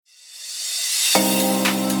This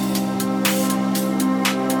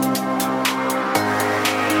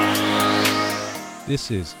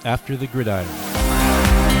is After the Gridiron, a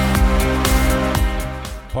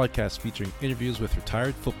podcast featuring interviews with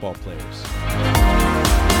retired football players.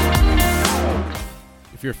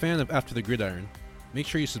 If you're a fan of After the Gridiron, make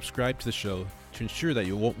sure you subscribe to the show to ensure that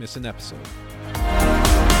you won't miss an episode.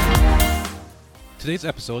 Today's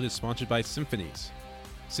episode is sponsored by Symphonies.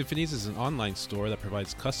 Symphonies is an online store that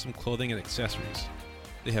provides custom clothing and accessories.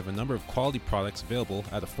 They have a number of quality products available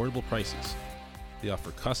at affordable prices. They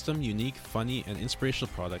offer custom, unique, funny, and inspirational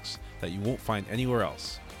products that you won't find anywhere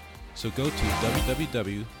else. So go to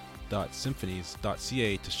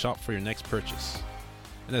www.symphonies.ca to shop for your next purchase.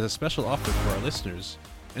 And as a special offer for our listeners,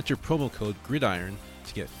 enter promo code GRIDIRON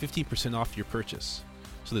to get 15% off your purchase.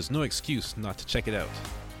 So there's no excuse not to check it out.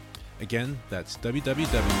 Again, that's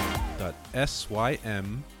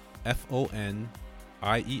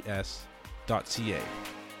www.symphonies.ca.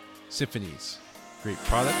 Symphonies. Great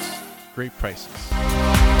products, great prices. All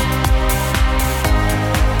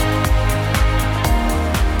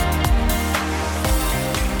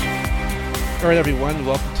right, everyone,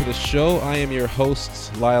 welcome to the show. I am your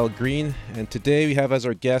host, Lyle Green, and today we have as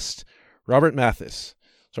our guest Robert Mathis.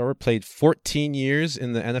 So Robert played 14 years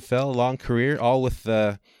in the NFL, long career, all with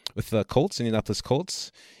the Colts, Indianapolis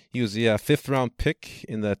Colts. He was the fifth-round pick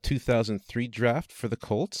in the 2003 draft for the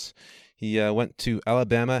Colts. He went to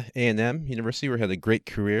Alabama A&M University, where he had a great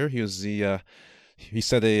career. He was he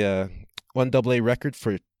set a 1AA record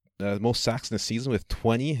for most sacks in a season with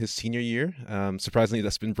 20 his senior year. Surprisingly,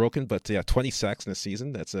 that's been broken, but 20 sacks in a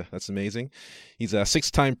season. That's amazing. He's a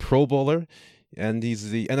six-time Pro Bowler, and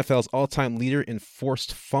he's the NFL's all-time leader in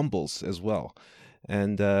forced fumbles as well.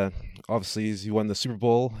 And obviously, he won the Super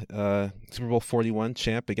Bowl 41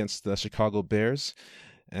 champ against the Chicago Bears.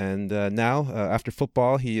 And now, after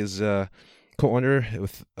football, he is co-owner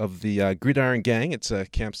of the Gridiron Gang. It's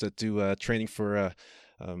camps that do training for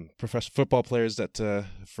professional football players that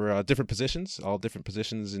for different positions, all different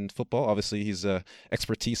positions in football. Obviously, he's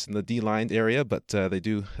expertise in the D-line area, but they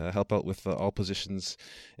do help out with all positions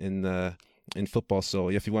in football. So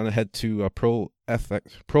if you want to head to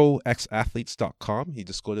proxathletes.com, you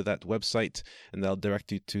just go to that website and they'll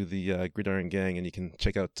direct you to the Gridiron Gang, and you can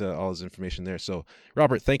check out all his information there. So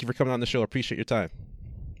Robert, thank you for coming on the show. I appreciate your time.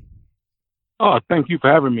 Oh, thank you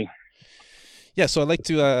for having me. Yeah, so I'd like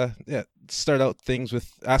to start out things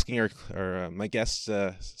with asking our my guests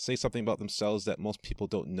say something about themselves that most people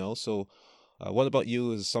don't know. So what about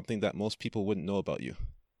you is something that most people wouldn't know about you?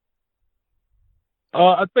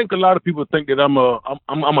 I think a lot of people think that I'm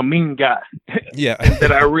a mean guy. Yeah.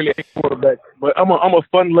 That I really hate quarterback. But I'm a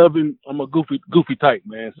fun-loving, I'm a goofy type,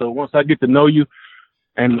 man. So once I get to know you,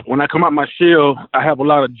 and when I come out my shell, I have a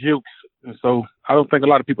lot of jokes. And so I don't think a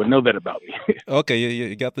lot of people know that about me. Okay,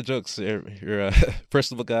 you got the jokes. You're a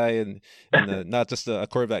personable guy and not just a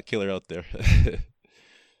quarterback killer out there.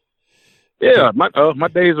 Yeah, my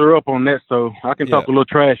days are up on that, so I can talk a little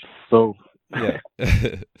trash. So yeah,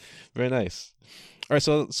 very nice. All right,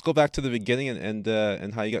 so let's go back to the beginning and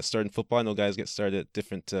how you got started in football. I know guys get started at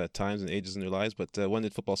different times and ages in their lives, but when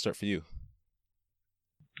did football start for you?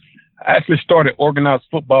 I actually started organized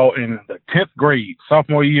football in the 10th grade,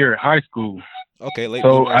 sophomore year in high school. Okay, late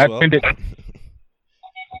so bloomer as well.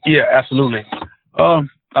 Yeah, absolutely.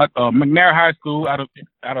 McNair High School out of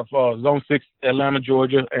Zone 6, Atlanta,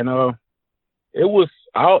 Georgia, and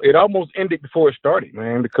it almost ended before it started,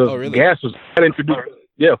 man, because gas was introduced.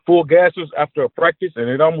 Yeah, full gases after a practice, and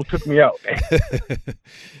it almost took me out.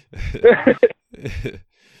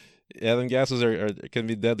 Yeah, them gases can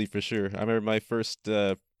be deadly for sure. I remember my first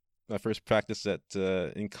practice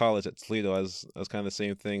in college at Toledo. I was kind of the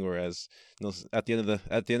same thing. Whereas at the end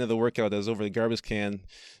of the workout, I was over the garbage can,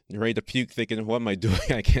 ready to puke, thinking, "What am I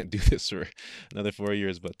doing? I can't do this for another 4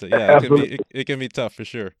 years." But yeah, it can be tough for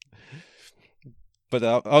sure. But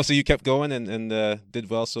obviously you kept going and did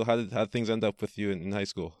well. So how did things end up with you in high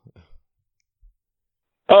school?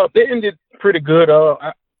 It ended pretty good.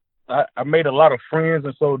 I made a lot of friends,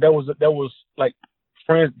 and so that was like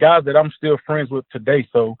friends, guys that I'm still friends with today.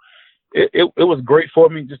 So it was great for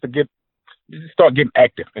me just to start getting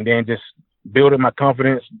active, and then just building my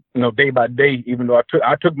confidence, day by day. Even though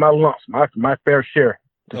I took my lumps, my fair share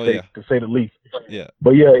to say the least. Yeah.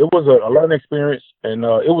 But yeah, it was a learning experience, and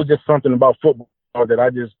it was just something about football that I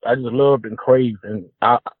just loved and craved, and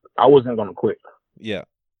I wasn't gonna quit. Yeah,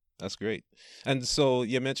 that's great. And so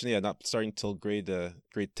you mentioned not starting till grade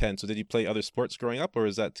 10. So did you play other sports growing up, or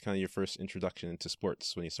is that kind of your first introduction into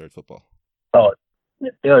sports when you started football?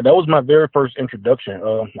 Yeah, that was my very first introduction.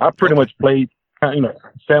 I pretty much played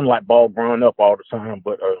satellite ball growing up all the time,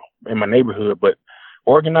 but in my neighborhood. But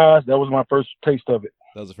organized, that was my first taste of it.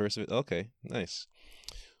 That was the first of it. Okay, nice.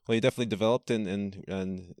 Well, he definitely developed and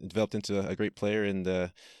developed into a great player and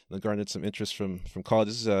garnered some interest from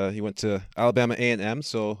colleges. He went to Alabama A&M.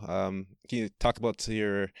 So can you talk about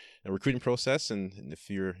your recruiting process and if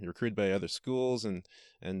you're recruited by other schools and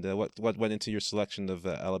what went into your selection of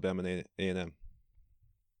Alabama and A&M?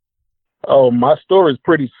 Oh, my story is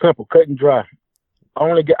pretty simple, cut and dry.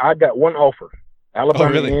 I got one offer, Alabama.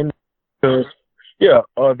 Oh, really? A&M.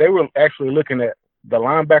 They were actually looking at the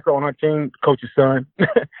linebacker on our team, coach's son.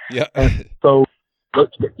 Yeah. And so,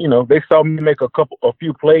 they saw me make a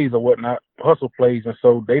few plays or whatnot, hustle plays, and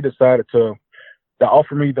so they decided to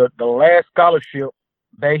offer me the last scholarship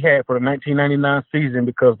they had for the 1999 season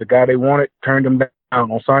because the guy they wanted turned them down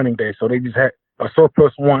on signing day. So they just had a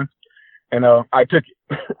surplus one, and I took it.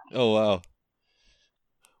 Oh, wow.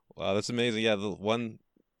 Wow, that's amazing. Yeah, the one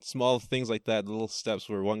small things like that, little steps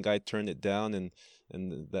where one guy turned it down and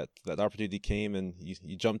that opportunity came and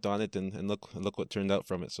you jumped on it and look what turned out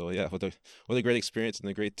from it. So yeah, what a great experience and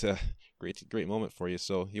a great moment for you.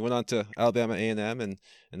 So you went on to Alabama A&M and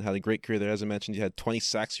had a great career there. As I mentioned, you had 20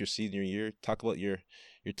 sacks your senior year. Talk about your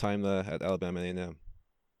time at Alabama A&M.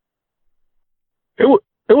 It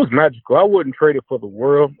was magical. I wouldn't trade it for the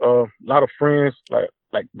world. A lot of friends, like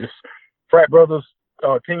just frat brothers,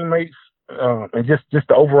 teammates, and just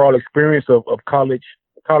the overall experience of college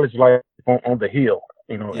life on the hill,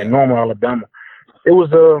 in Norman, Alabama. It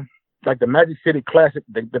was like the Magic City Classic,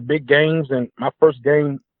 the big games, and my first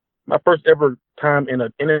ever time in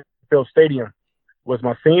an NFL stadium was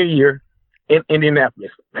my senior year in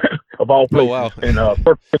Indianapolis, of all places. Oh, wow. And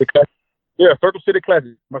Circle City Classic. Yeah, Circle City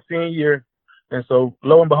Classic, my senior year. And so,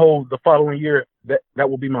 lo and behold, the following year, that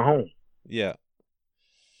will be my home. Yeah.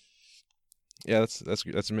 Yeah, that's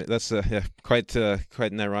quite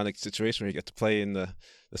an ironic situation where you get to play in the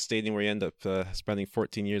stadium where you end up spending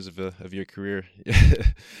 14 years of your career,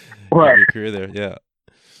 Right. your career there. Yeah.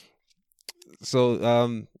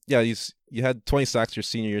 So you had 20 sacks your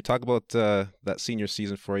senior year. Talk about that senior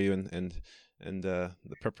season for you and the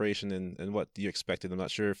preparation and what you expected. I'm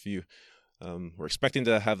not sure if you were expecting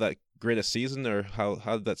to have that great a season or how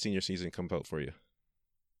did that senior season come about for you?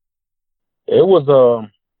 It was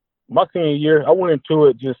my senior year. I went into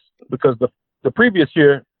it just because the previous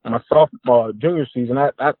year, my junior season,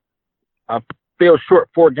 I fell short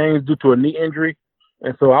 4 games due to a knee injury,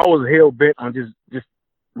 and so I was hell bent on just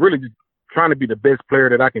really just trying to be the best player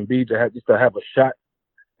that I can be to have a shot.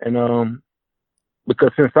 And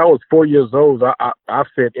because since I was 4 years old, I've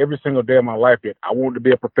said every single day of my life that I wanted to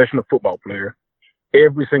be a professional football player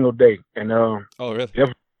every single day. And oh, really? It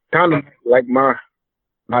was kind of like my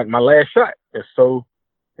last shot. And so,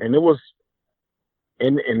 and it was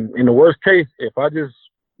in the worst case, if I just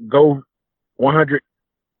go 100%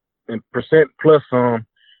 plus,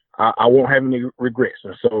 I won't have any regrets.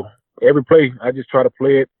 And so every play, I just try to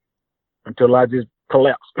play it until I just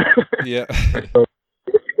collapse. Yeah. So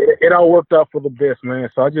it all worked out for the best, man.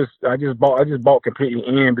 So I just bought completely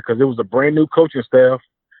in because it was a brand new coaching staff,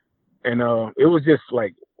 and it was just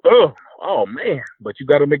like, oh man. But you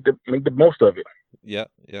got to make the most of it. Yeah,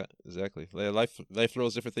 exactly. Life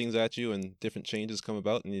throws different things at you, and different changes come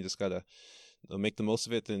about, and you just gotta make the most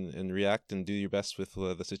of it and react and do your best with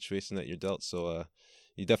the situation that you're dealt. So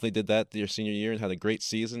you definitely did that your senior year and had a great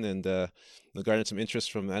season, and garnered some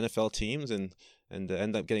interest from NFL teams, and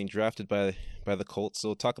ended up getting drafted by the Colts.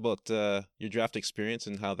 So talk about your draft experience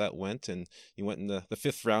and how that went. And you went in the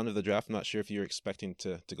 5th round of the draft. I'm not sure if you were expecting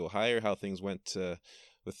to go higher, how things went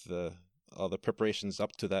with all the preparations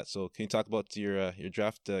up to that. So can you talk about your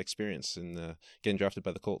draft experience and getting drafted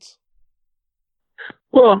by the Colts?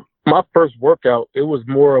 Well, my first workout, it was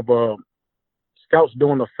more of a scouts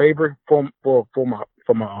doing a favor for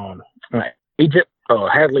my agent,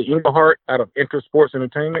 Hadley Engelhardt, out of Intersports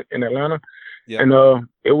Entertainment in Atlanta. Yeah. And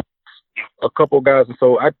it was a couple of guys, and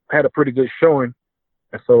so I had a pretty good showing.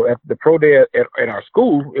 And so at the pro day at our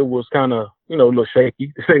school, it was kind of a little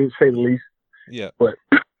shaky to say the least. Yeah. But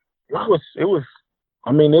it was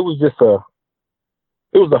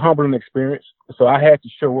a humbling experience. So I had to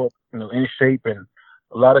show up, in shape, and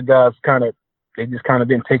a lot of guys they just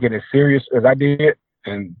didn't take it as serious as I did,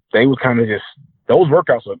 and they were those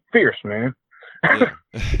workouts are fierce, man. Yeah.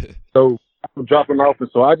 So I'm dropping off, and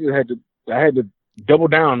so I had to double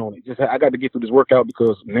down on it. I got to get through this workout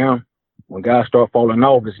because now when guys start falling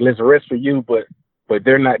off, it's less rest for you, but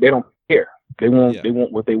they don't care. They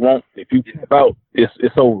want what they want. If you tap out,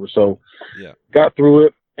 it's over. So yeah, got through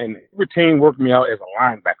it, and every team worked me out as a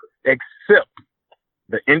linebacker, except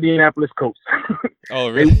the Indianapolis Colts. Oh,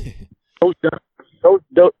 really? Coach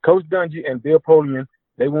Dungy and Bill Polian,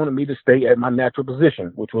 they wanted me to stay at my natural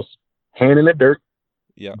position, which was hand in the dirt,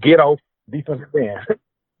 get off, defensive end.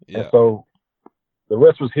 And so the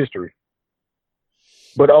rest was history.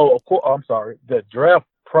 But, of course, I'm sorry, the draft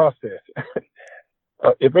process.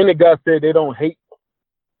 If any guy said they don't hate,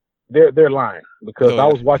 they're lying, because I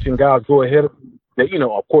was watching guys go ahead of that. You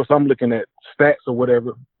know, of course, I'm looking at stats or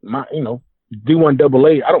whatever. D1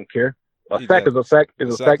 AA, I don't care. A sack is a sack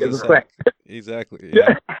is a sack is a sack. Exactly.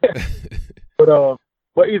 Yeah.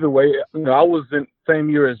 But either way, I was in the same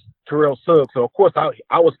year as Terrell Suggs, so of course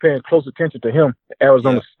I was paying close attention to him.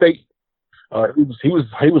 Arizona State. He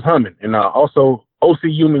was humming, and also O.C.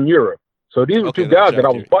 Human-Euro. So these were two guys that I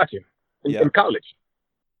was watching in college.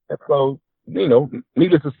 And so,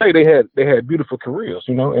 needless to say, they had beautiful careers,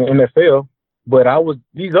 in NFL. But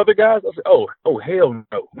these other guys, I said, oh hell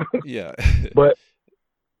no. Yeah. But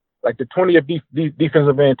like the 20th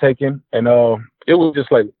defensive end taken, and it was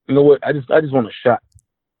just like, you know what, I just want a shot.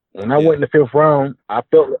 When I went in the 5th round, I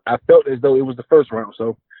felt as though it was the 1st round.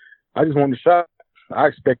 So I just wanted a shot. I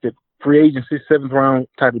expected free agency, 7th round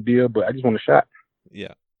type of deal, but I just want a shot.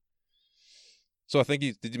 Yeah. So I think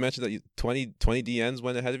did you mention that 20 DNs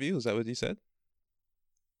went ahead of you? Is that what you said?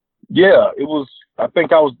 Yeah, it was. I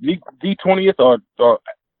think I was the 20th or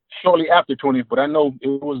shortly after 20th, but I know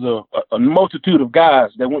it was a multitude of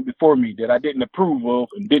guys that went before me that I didn't approve of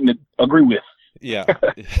and didn't agree with. Yeah.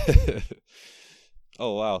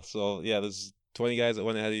 Oh wow. So there's 20 guys that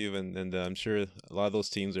went ahead of you, and I'm sure a lot of those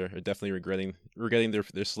teams are definitely regretting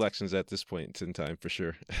their selections at this point in time for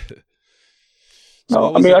sure.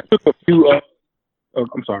 I took a few.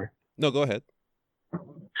 I'm sorry. No, go ahead.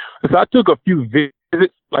 So I took a few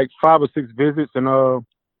visits, like 5 or 6 visits, and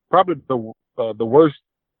probably the worst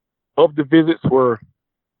of the visits were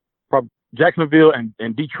probably Jacksonville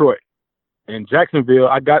and Detroit. In Jacksonville,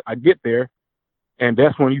 I get there, and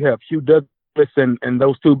that's when you have Hugh Douglas and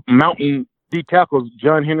those two mountain D tackles,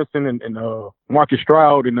 John Henderson and Marcus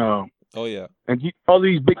Stroud, and all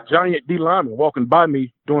these big giant D linemen walking by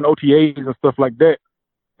me doing OTAs and stuff like that.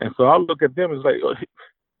 And so I look at them and it's like,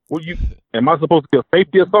 am I supposed to be a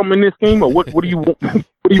safety or something in this scheme, or what do you want?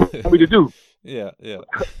 What do you want me to do? Yeah.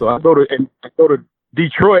 So I go to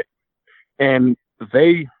Detroit, and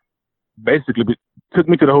they basically took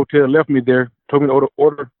me to the hotel, left me there, told me to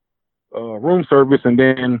order room service, and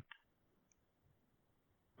then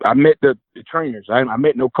I met the trainers. I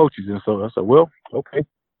met no coaches, and so I said, well, okay.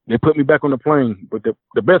 They put me back on the plane, but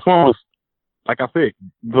the best one was, like I said,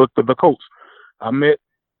 the coach. I met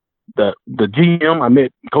the GM. I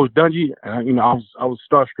met Coach Dungy, and I was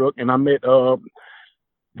starstruck, and I met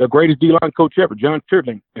the greatest D-line coach ever, John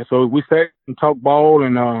Turtling. And so we sat and talked ball,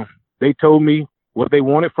 and they told me what they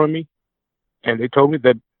wanted from me, and they told me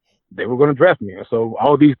that they were going to draft me. And so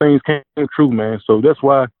all these things came true, man. So that's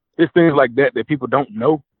why it's things like that people don't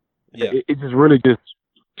know. Yeah. It just really just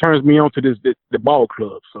turns me on to the ball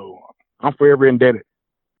club. So I'm forever indebted.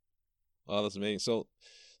 Oh, that's amazing. So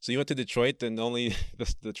you went to Detroit, and only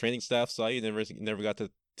the training staff saw you. Never got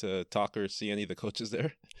to talk or see any of the coaches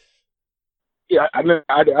there. Yeah,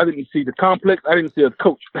 I didn't see the complex. I didn't see a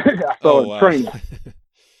coach. I saw a trainer.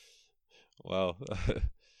 Wow.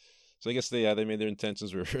 So I guess they made their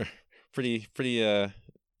intentions were pretty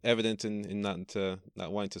evident in not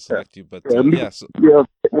wanting to select you, but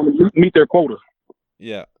meet their quota.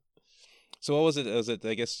 Yeah. So what was it? Was it,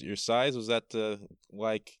 I guess, your size? Was that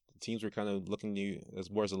why teams were kind of looking at you as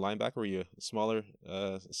more as a linebacker? Were you a smaller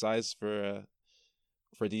size for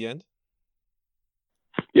D end?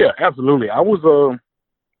 Yeah, absolutely. I was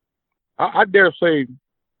I dare say, I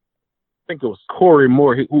think it was Corey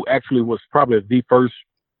Moore who actually was probably the first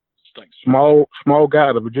small guy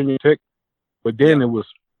out of Virginia Tech, but then it was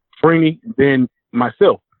Freeney, then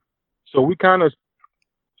myself. So we kind of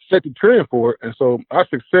set the trend for it, and so our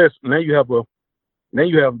success. Now you have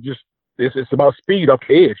just it's about speed off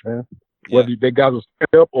the edge, man. Yeah. Whether they guys will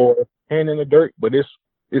stand up or hand in the dirt, but it's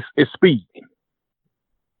speed.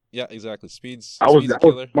 Yeah, exactly. Speed's I was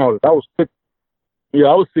killer. Small. I was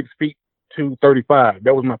 6 feet 235.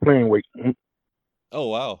 That was my playing weight. Oh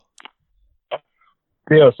wow.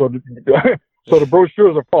 Yeah, so the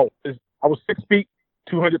brochures are false. I was 6 feet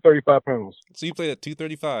 235 pounds. So you played at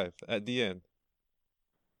 235 at the end.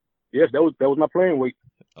 Yes, that was my playing weight.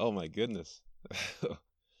 Oh my goodness. So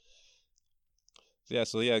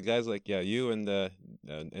guys like you and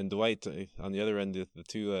Dwight on the other end, the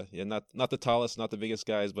two not the tallest, not the biggest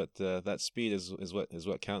guys, but that speed is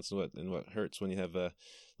what counts and what hurts when you have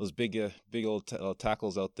those big old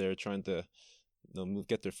tackles out there trying to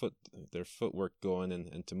get their footwork going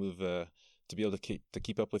and to move to be able to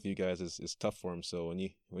keep up with you guys is tough for them. So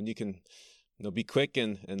when you can be quick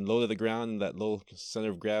and low to the ground in that low center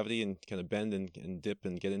of gravity and kind of bend and dip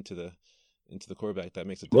and get into the quarterback. That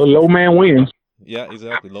makes it Well, difficult. low man wins. Yeah,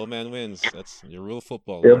 exactly. Low man wins. That's your rule of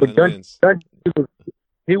football. Yeah, Low but man wins.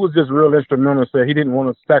 he was just real instrumental. Said he didn't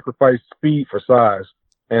want to sacrifice speed for size,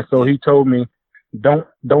 and so Yeah. he told me, don't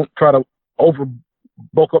try to over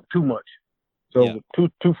bulk up too much. So Yeah.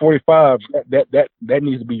 245, that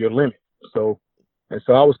needs to be your limit. So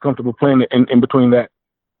I was comfortable playing in between that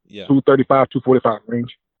 235, 245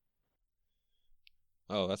 range.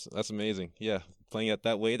 Oh, that's amazing. Yeah, playing at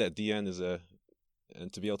that weight at DN is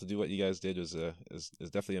and to be able to do what you guys did is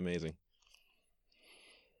definitely amazing.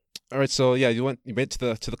 All right, so yeah, you went to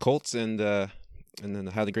the Colts and then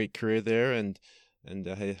had a great career there and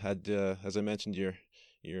had as I mentioned your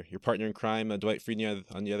partner in crime, Dwight Freeney,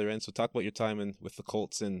 on the other end. So talk about your time with the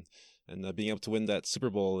Colts and being able to win that Super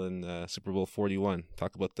Bowl in Super Bowl 41.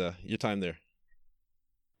 Talk about your time there.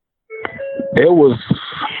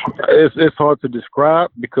 It's hard to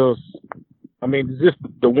describe because, I mean, just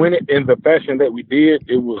to win it in the fashion that we did,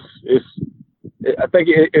 I think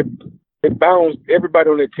it bound everybody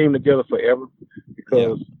on that team together forever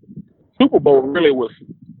because Super Bowl really was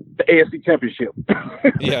the AFC Championship.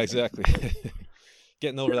 Yeah, exactly.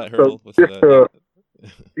 Getting over that hurdle with that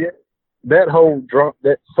whole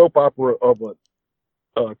that soap opera of a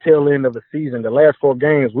tail end of the season. The last 4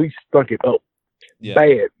 games, we stunk it up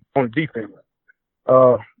bad on defense.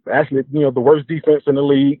 Actually, the worst defense in the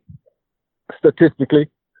league statistically,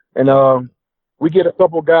 and we get a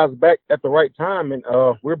couple guys back at the right time, and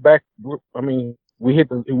we're back. We hit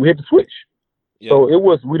the switch. Yeah.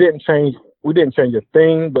 So we didn't change a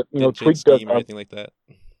thing, but tweaked us or anything like that.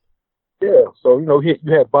 Yeah. So you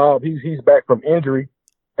had Bob. He's back from injury,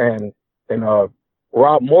 and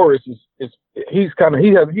Rob Morris he's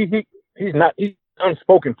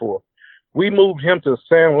unspoken for. We moved him to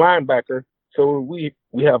Sam linebacker, so we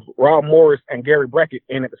have Rob Morris and Gary Brackett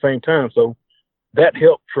in at the same time. So that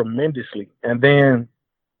helped tremendously. And then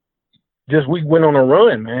we went on a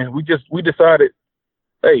run, man. We decided,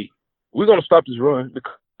 hey, we're going to stop this run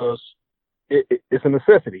because it's a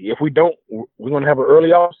necessity. If we don't, we're going to have an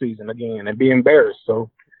early off season again and be embarrassed. So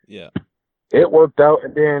yeah, it worked out.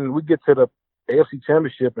 And then we get to the AFC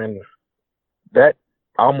Championship, and that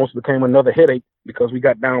almost became another headache because we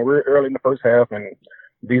got down real early in the first half, and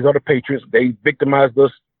these are the Patriots. They victimized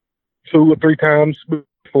us 2 or 3 times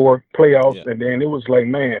before playoffs, and then it was like,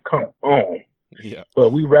 man, come on. Yeah.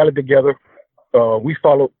 But we rallied together. We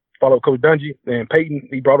followed Coach Dungy and Peyton.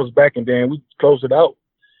 He brought us back, and then we closed it out.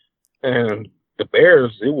 And the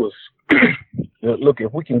Bears, it was look,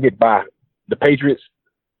 if we can get by the Patriots,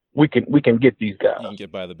 we can get these guys. You can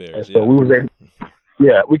get by the Bears. And so we was we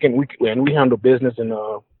handle business, and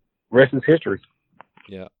rest is history.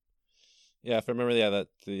 Yeah. Yeah, if I remember, that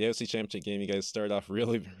the AFC Championship game, you guys started off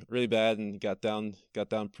really, really bad and got down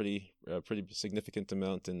pretty significant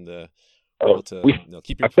amount, and able to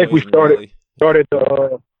keep your. I think we started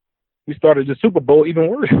the Super Bowl even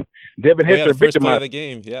worse. Devin Hester the first play of the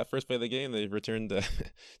game. Yeah, first play of the game, they returned. I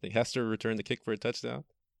think Hester returned the kick for a touchdown.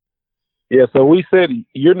 Yeah, so we said,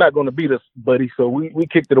 you're not going to beat us, buddy. So we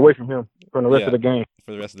kicked it away from him for the rest of the game.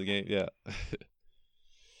 For the rest of the game, yeah.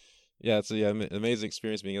 Yeah, it's an amazing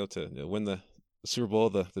experience being able to win the Super Bowl,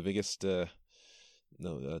 the biggest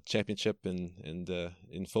championship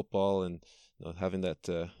in football, and having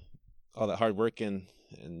that all that hard work and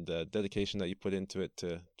dedication that you put into it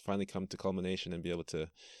to finally come to culmination and be able to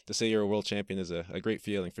say you're a world champion is a great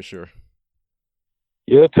feeling for sure.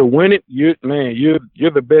 Yeah, to win it, you're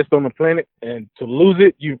the best on the planet, and to lose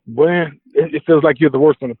it, it feels like you're the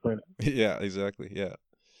worst on the planet. Yeah, exactly. Yeah.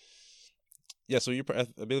 Yeah, so I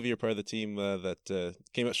believe you're part of the team that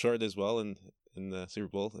came out short as well in the Super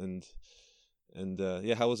Bowl, and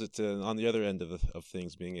how was it on the other end of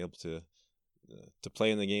things, being able to play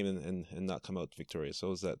in the game and not come out victorious? What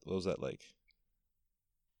was that like?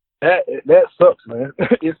 That sucks, man.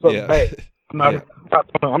 It sucks bad. I'm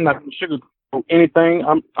not going to sugarcoat anything.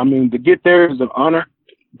 I mean, to get there is an honor,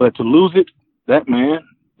 but to lose it, that hurt.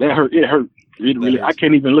 It hurt. It really. Hurts. I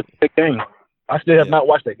can't even look at that game. I still have not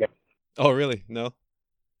watched that game. Oh, really? No?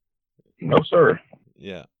 No, sir.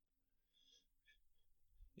 Yeah.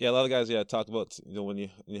 Yeah, a lot of guys, talk about, when you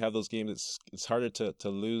have those games, it's harder to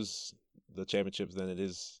lose the championships than it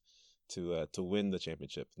is to win the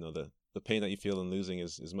championship. The pain that you feel in losing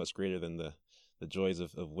is much greater than the joys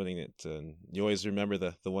of winning it. And you always remember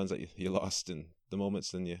the ones that you lost and the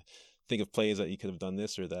moments, and you think of plays that you could have done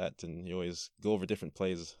this or that, and you always go over different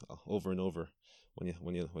plays over and over when you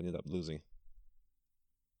end up losing.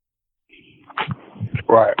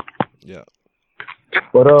 Right. Yeah.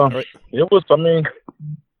 But It was. I mean,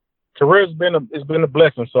 career's been a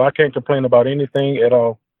blessing, so I can't complain about anything at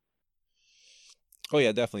all. Oh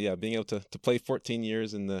yeah, definitely. Yeah, being able to play 14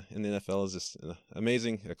 years in the NFL is just an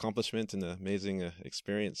amazing accomplishment and an amazing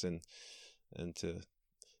experience, and to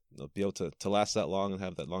be able to last that long and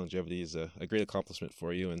have that longevity is a great accomplishment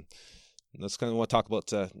for you. And that's kind of what I talk about,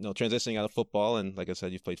 transitioning out of football. And like I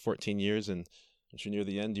said, you've played 14 years, and once you're near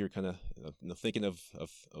the end, you're kind of thinking of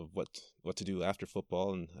what to do after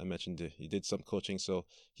football. And I mentioned you did some coaching, so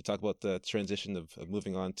can you talk about the transition of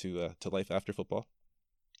moving on to life after football?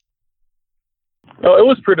 No, it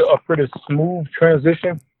was a pretty smooth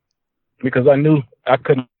transition because I knew I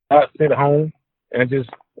could not sit at home and just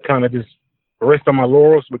kind of rest on my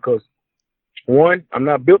laurels because, one, I'm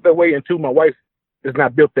not built that way, and two, my wife is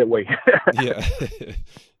not built that way. Yeah.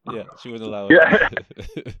 Yeah, she wouldn't allow it. Yeah.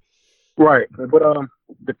 Right. But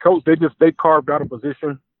the coach, they carved out a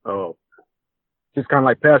position, just kind of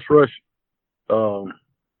like pass rush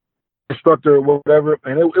instructor or whatever,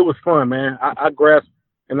 and it was fun, man. I grasped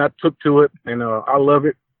and I took to it, and I love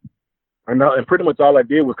it. And pretty much all I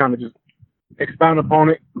did was kind of just expound upon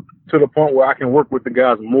it to the point where I can work with the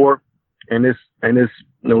guys more, and it's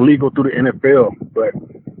legal through the NFL. But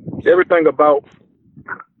everything about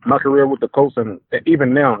my career with the Colts, and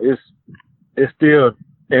even now, it's still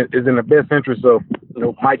is in the best interest of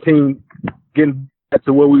my team getting back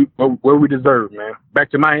to where we deserve, man.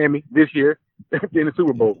 Back to Miami this year, getting the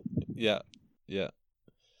Super Bowl. Yeah.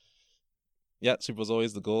 Super Bowl's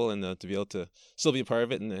always the goal, and to be able to still be a part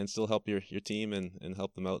of it and still help your team and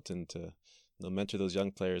help them out and to mentor those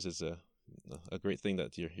young players is a great thing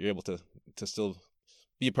that you're able to still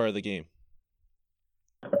be a part of the game.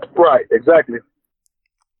 Right, exactly.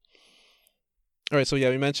 All right, so yeah,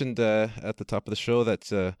 we mentioned at the top of the show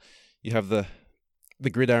that you have the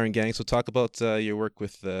Gridiron Gang. So talk about your work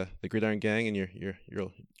with the Gridiron Gang and your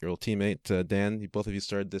old teammate Dan. Both of you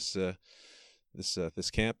started this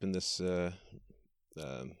camp and this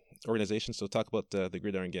organization. So talk about the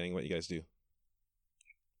Gridiron Gang, what you guys do.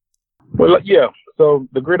 Well, yeah. So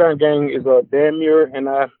the Gridiron Gang is Dan Muir and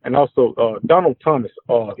I, and also Donald Thomas.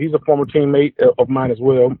 He's a former teammate of mine as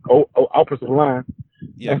well, offensive line.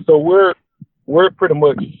 Yeah. And so we're pretty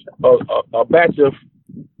much a batch of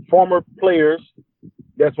former players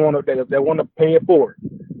that want to pay it forward.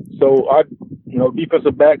 So our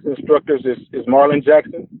defensive backs instructors is Marlon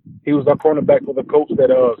Jackson. He was our cornerback for the Colts that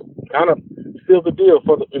kind of sealed the deal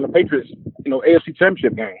in the Patriots AFC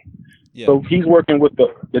Championship game. Yeah. So he's working with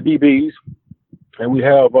the DBs, and we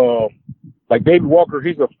have like David Walker.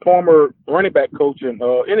 He's a former running back coach, and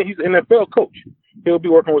he's an NFL coach. He'll be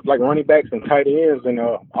working with like running backs and tight ends, and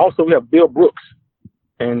also we have Bill Brooks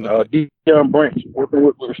and Deion Branch working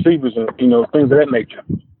with receivers and things of that nature.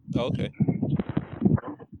 Oh, okay.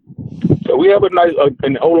 So we have a nice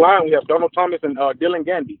in the O line. We have Donald Thomas and Dylan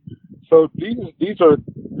Gandy. So these are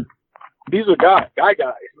guys,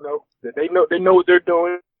 that they know what they're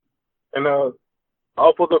doing, and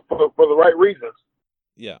all for the right reasons.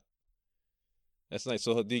 Yeah. That's nice.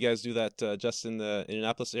 So do you guys do that just in the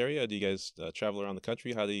Indianapolis area? Or do you guys travel around the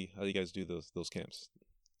country? How do you guys do those camps?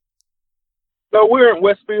 No, we're in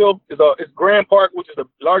Westfield. It's Grand Park, which is the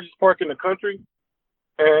largest park in the country,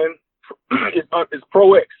 and it's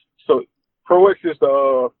Pro X. So Pro X is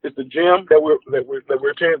the gym that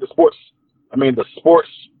we're attending, the sports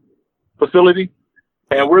facility,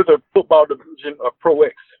 and we're the football division of Pro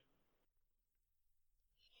X.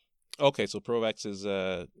 Okay, so Pro X is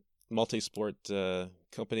a multi-sport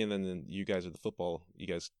company, and then you guys are the football. You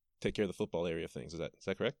guys take care of the football area of things. Is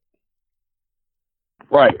that correct?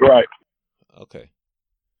 Right. Okay.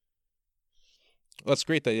 Well, that's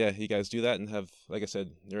great that you guys do that and have, like I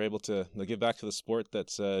said, you're able to give back to the sport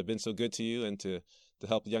that's been so good to you and to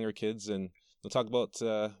help younger kids. And we'll talk about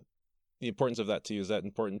the importance of that to you. Is that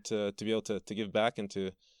important to be able to give back and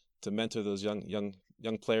to mentor those young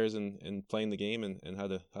players in playing the game and how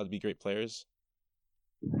to be great players?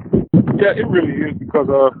 Yeah, it really is, because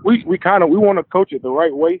we want to coach it the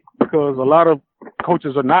right way, because a lot of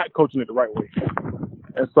coaches are not coaching it the right way.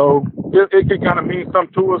 And so it can kind of mean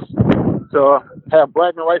something to us to have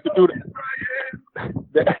bragging rights to do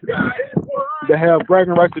that. To have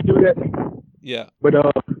bragging rights to do that. Yeah. But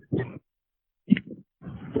I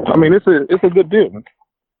mean, it's a good deal.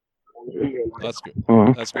 That's good.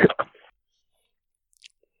 Uh-huh. That's great.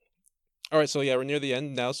 All right, so yeah, we're near the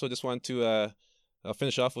end now. So I just wanted to I'll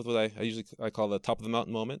finish off with what I usually call the top of the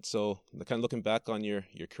mountain moment. So kind of looking back on your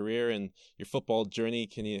career and your football journey,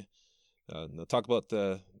 can you talk about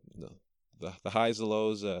the highs, the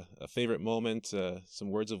lows, a favorite moment,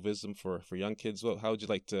 some words of wisdom for young kids? How would you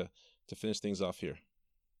like to finish things off here?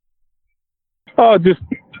 Just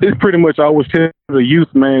it's pretty much I always tell the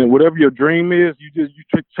youth, man, whatever your dream is, you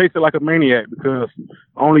chase it like a maniac because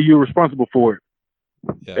only you're responsible for it.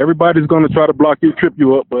 Yeah. Everybody's going to try to block you, trip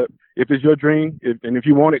you up, but if it's your dream, if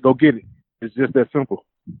you want it, go get it. It's just that simple.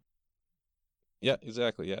 Yeah,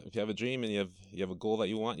 exactly. Yeah, if you have a dream and you have a goal that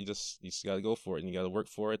you want, you just got to go for it, and you got to work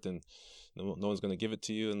for it, and no one's going to give it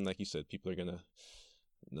to you. And like you said, people are going to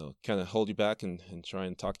kind of hold you back and try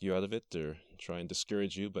and talk you out of it or try and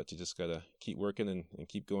discourage you, but you just got to keep working and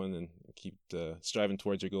keep going and keep striving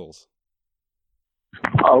towards your goals.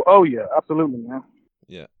 Oh yeah, absolutely, man.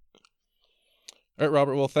 Yeah. All right,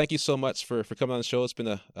 Robert. Well, thank you so much for coming on the show. It's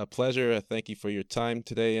been a pleasure. Thank you for your time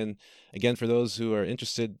today. And again, for those who are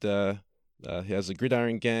interested, he has a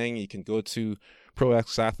Gridiron Gang. You can go to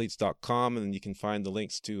proxathletes.com and you can find the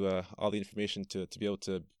links to all the information to be able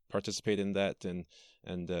to participate in that and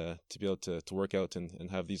to be able to work out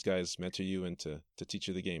and have these guys mentor you and to teach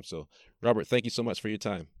you the game. So, Robert, thank you so much for your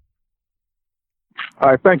time.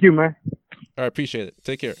 All right, thank you, man. All right, appreciate it.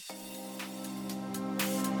 Take care.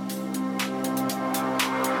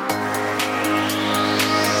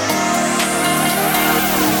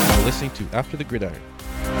 Thank you for listening to After the Gridiron.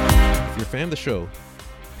 If you're a fan of the show,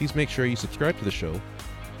 please make sure you subscribe to the show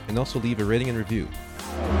and also leave a rating and review.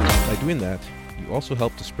 By doing that, you also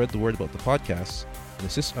help to spread the word about the podcast and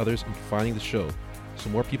assist others in finding the show so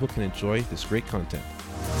more people can enjoy this great content.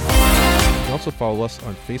 You can also follow us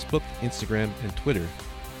on Facebook, Instagram, and Twitter,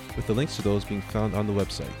 with the links to those being found on the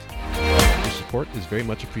website. Your support is very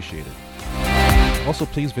much appreciated. Also,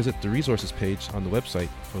 please visit the resources page on the website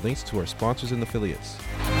for links to our sponsors and affiliates.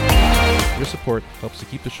 Your support helps to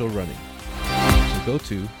keep the show running. So go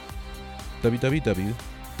to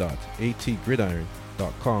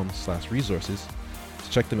www.atgridiron.com/resources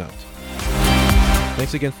to check them out.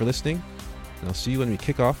 Thanks again for listening, and I'll see you when we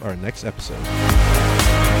kick off our next episode.